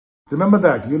Remember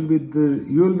that you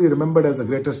will be remembered as the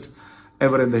greatest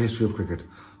ever in the history of cricket.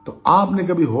 तो आपने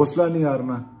कभी हौसला नहीं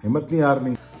हारना, हिम्मत नहीं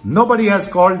हारनी. Nobody has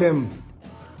called him,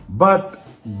 but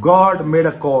God made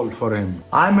a call for him.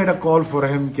 I made a call for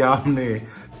him कि आपने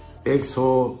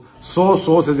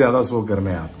 100 से ज्यादा 100 करने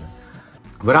हैं आपने.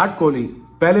 विराट कोहली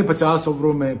पहले 50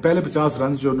 ओवरों में पहले 50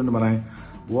 रन जो उन्होंने बनाए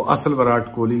वो असल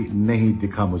विराट कोहली नहीं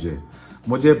दिखा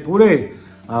मुझे पूरे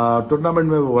टूर्नामेंट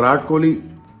में वो विराट कोहली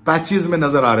पैचेस में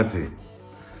नजर आ रहे थे,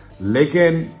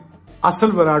 लेकिन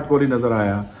असल विराट कोहली नजर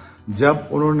आया जब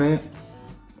उन्होंने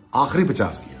आखिरी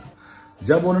 50 किया.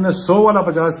 जब उन्होंने 100 वाला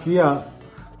 50 किया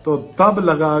तो तब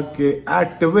लगा कि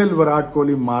एट विल विराट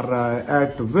कोहली मार रहा है,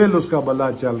 एट विल उसका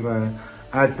बल्ला चल रहा है,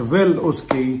 एट विल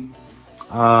उसकी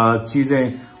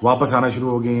चीजें वापस आना शुरू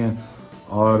हो गई हैं.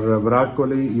 और Virat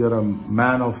Kohli, you are a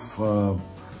man of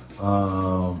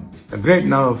great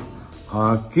nerve,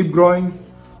 keep growing.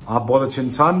 आप बहुत अच्छे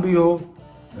इंसान भी हो,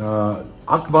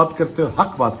 हक बात करते हो,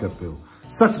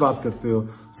 सच बात करते हो,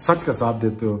 सच का साथ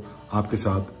देते हो. आपके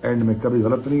साथ एंड में कभी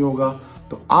गलत नहीं होगा.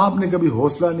 तो आपने कभी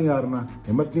हौसला नहीं हारना,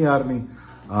 हिम्मत नहीं हारनी.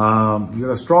 You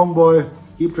are a strong boy,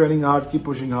 keep training hard, keep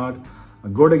pushing hard.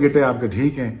 गोडे गिटे आपके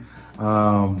ठीक हैं.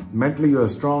 Mentally you are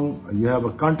strong. You have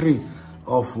a country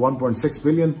of 1.6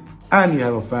 billion and you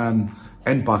have a fan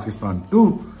in Pakistan too,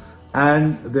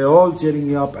 and they're all cheering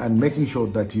you up and making sure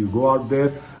that you go out there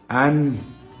and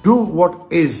do what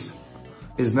is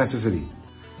necessary.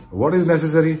 What is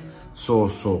necessary?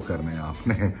 सो करने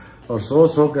आपने, और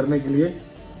सो करने के लिए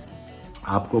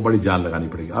आपको बड़ी जान लगानी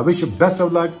पड़ेगी. I wish you best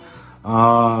of luck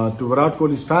to Virat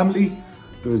Kohli's family,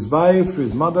 to his wife, to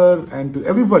his mother, and to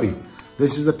everybody.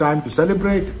 This is the time to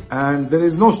celebrate and there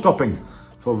is no stopping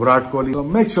for Virat Kohli. So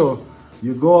make sure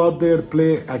you go out there,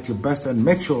 play at your best, and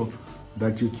make sure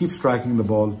that you keep striking the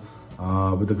ball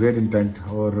with a great intent.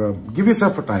 Or give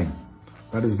yourself a time.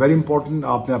 That is very important.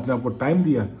 आपने अपने आप को time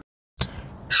दिया.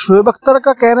 शोएब अख्तर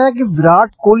का कहना है कि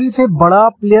विराट कोहली से बड़ा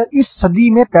प्लेयर इस सदी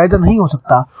में पैदा नहीं हो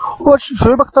सकता, और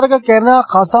शोएब अख्तर का कहना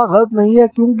खासा गलत नहीं है,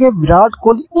 क्योंकि विराट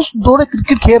कोहली उस दौर में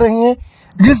क्रिकेट खेल रहे हैं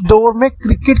जिस दौर में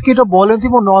क्रिकेट की जो बॉलें थी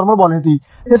वो नॉर्मल बॉलें थी.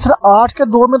 जैसे आज के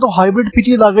दौर में तो हाइब्रिड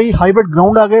पिचेज आ गई, हाइब्रिड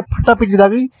ग्राउंड आ गए, फट्टा पिचेज आ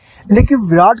गई, लेकिन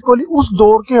विराट कोहली उस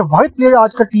दौर के वाइट प्लेयर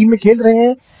आज का टीम में खेल रहे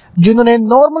हैं जिन्होंने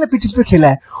नॉर्मल पिचेस पे खेला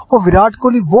है. और विराट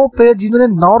कोहली वो प्लेयर जिन्होंने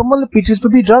नॉर्मल पिचेस पे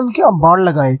भी रन के अंबार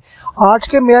लगाए. आज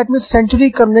के मैच में सेंचुरी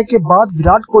करने के बाद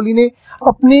विराट कोहली ने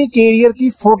अपने कैरियर की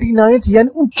 49th यानी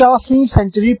 49वीं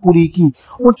सेंचुरी पूरी की.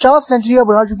 49 सेंचुरियां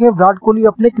बना चुके हैं विराट कोहली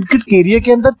अपने क्रिकेट कैरियर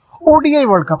के अंदर, ओडीआई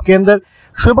वर्ल्ड कप के अंदर.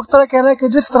 शोएब अख्तर का कहना है कि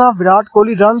जिस तरह विराट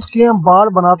कोहली रन्स के अंबार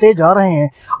बनाते जा रहे हैं,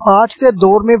 आज के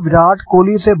दौर में विराट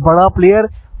कोहली से बड़ा प्लेयर,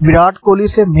 विराट कोहली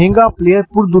से महंगा प्लेयर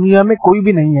पूरी दुनिया में कोई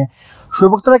भी नहीं है.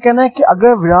 शोएब अख्तर का कहना है कि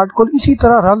अगर विराट कोहली इसी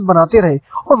तरह रन बनाते रहे,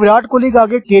 और विराट कोहली का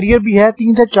आगे कैरियर भी है,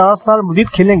 3 से 4 साल मजीद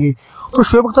खेलेंगे, तो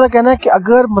शोएब अख्तर का कहना है कि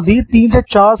अगर मजीद 3 से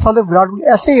 4 साल विराट कोहली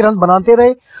ऐसे ही रन बनाते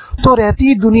रहे तो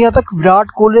रहती दुनिया तक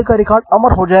विराट कोहली का रिकॉर्ड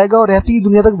अमर हो जाएगा, और रहती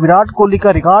दुनिया तक विराट कोहली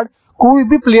का रिकॉर्ड कोई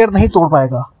भी प्लेयर नहीं तोड़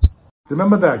पाएगा.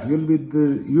 Remember that you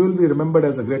will be remembered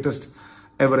as the greatest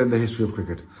ever in the history of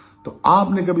cricket. तो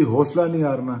आपने कभी हौसला नहीं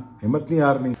हारना, हिम्मत नहीं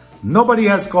हारनी. Nobody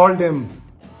has called him,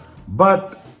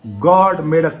 but God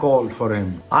made a call for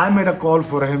him. I made a call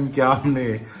for him कि आपने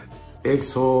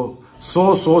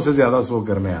 100 से ज्यादा 100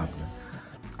 करने हैं आपने.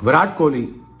 विराट कोहली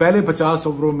पहले 50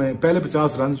 ओवरों में पहले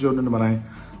 50 रन जो उन्होंने बनाए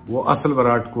वो असल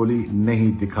विराट कोहली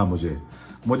नहीं दिखा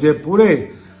मुझे पूरे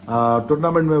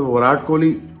टूर्नामेंट में वो विराट कोहली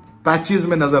पैचेस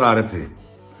में नजर आ रहे थे,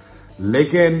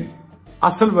 लेकिन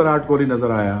असल विराट कोहली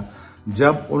नजर आया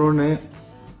जब उन्होंने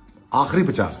आखिरी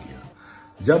 50 किया.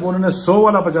 जब उन्होंने 100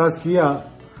 वाला 50 किया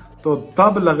तो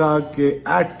तब लगा कि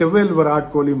एट विल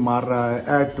विराट कोहली मार रहा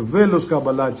है, एट विल उसका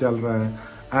बल्ला चल रहा है,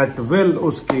 एट विल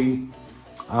उसकी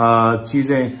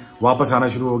चीजें वापस आना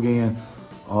शुरू हो गई हैं.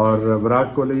 और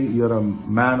Virat Kohli, you are a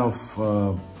man of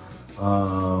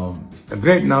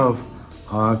great nerve,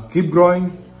 keep growing.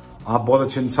 आप बहुत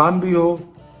अच्छे इंसान भी हो,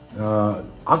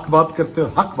 हक बात करते हो,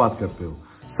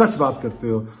 सच बात करते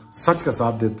हो, सच का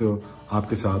साथ देते हो.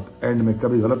 आपके साथ एंड में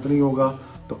कभी गलत नहीं होगा.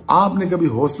 तो आपने कभी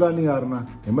हौसला नहीं हारना,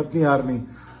 हिम्मत नहीं हारनी.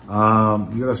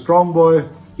 You are a strong boy,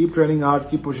 keep training hard,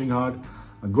 keep pushing hard.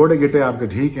 गोडे गिटे आपके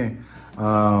ठीक हैं.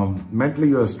 Mentally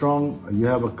you are strong. You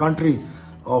have a country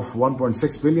of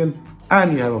 1.6 billion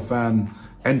and you have a fan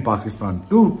in Pakistan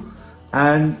too,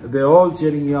 and they're all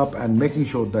cheering you up and making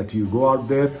sure that you go out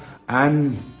there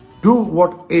and do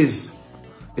what is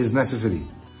necessary.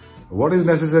 What is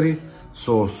necessary?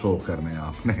 सो करने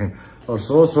आपने, और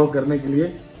सो करने के लिए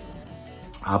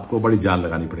आपको बड़ी जान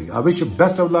लगानी पड़ेगी. I wish you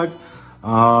best of luck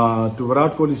to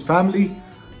Virat Kohli's family,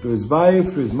 to his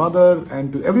wife, to his mother,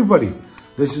 and to everybody.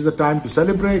 This is the time to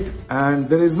celebrate, and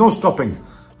there is no stopping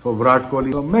for Virat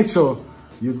Kohli. So make sure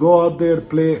you go out there,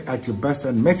 play at your best,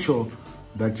 and make sure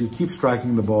that you keep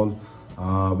striking the ball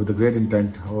with a great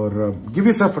intent, or give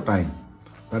yourself a time.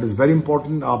 That is very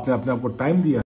important. आपने अपने आप को time दिया.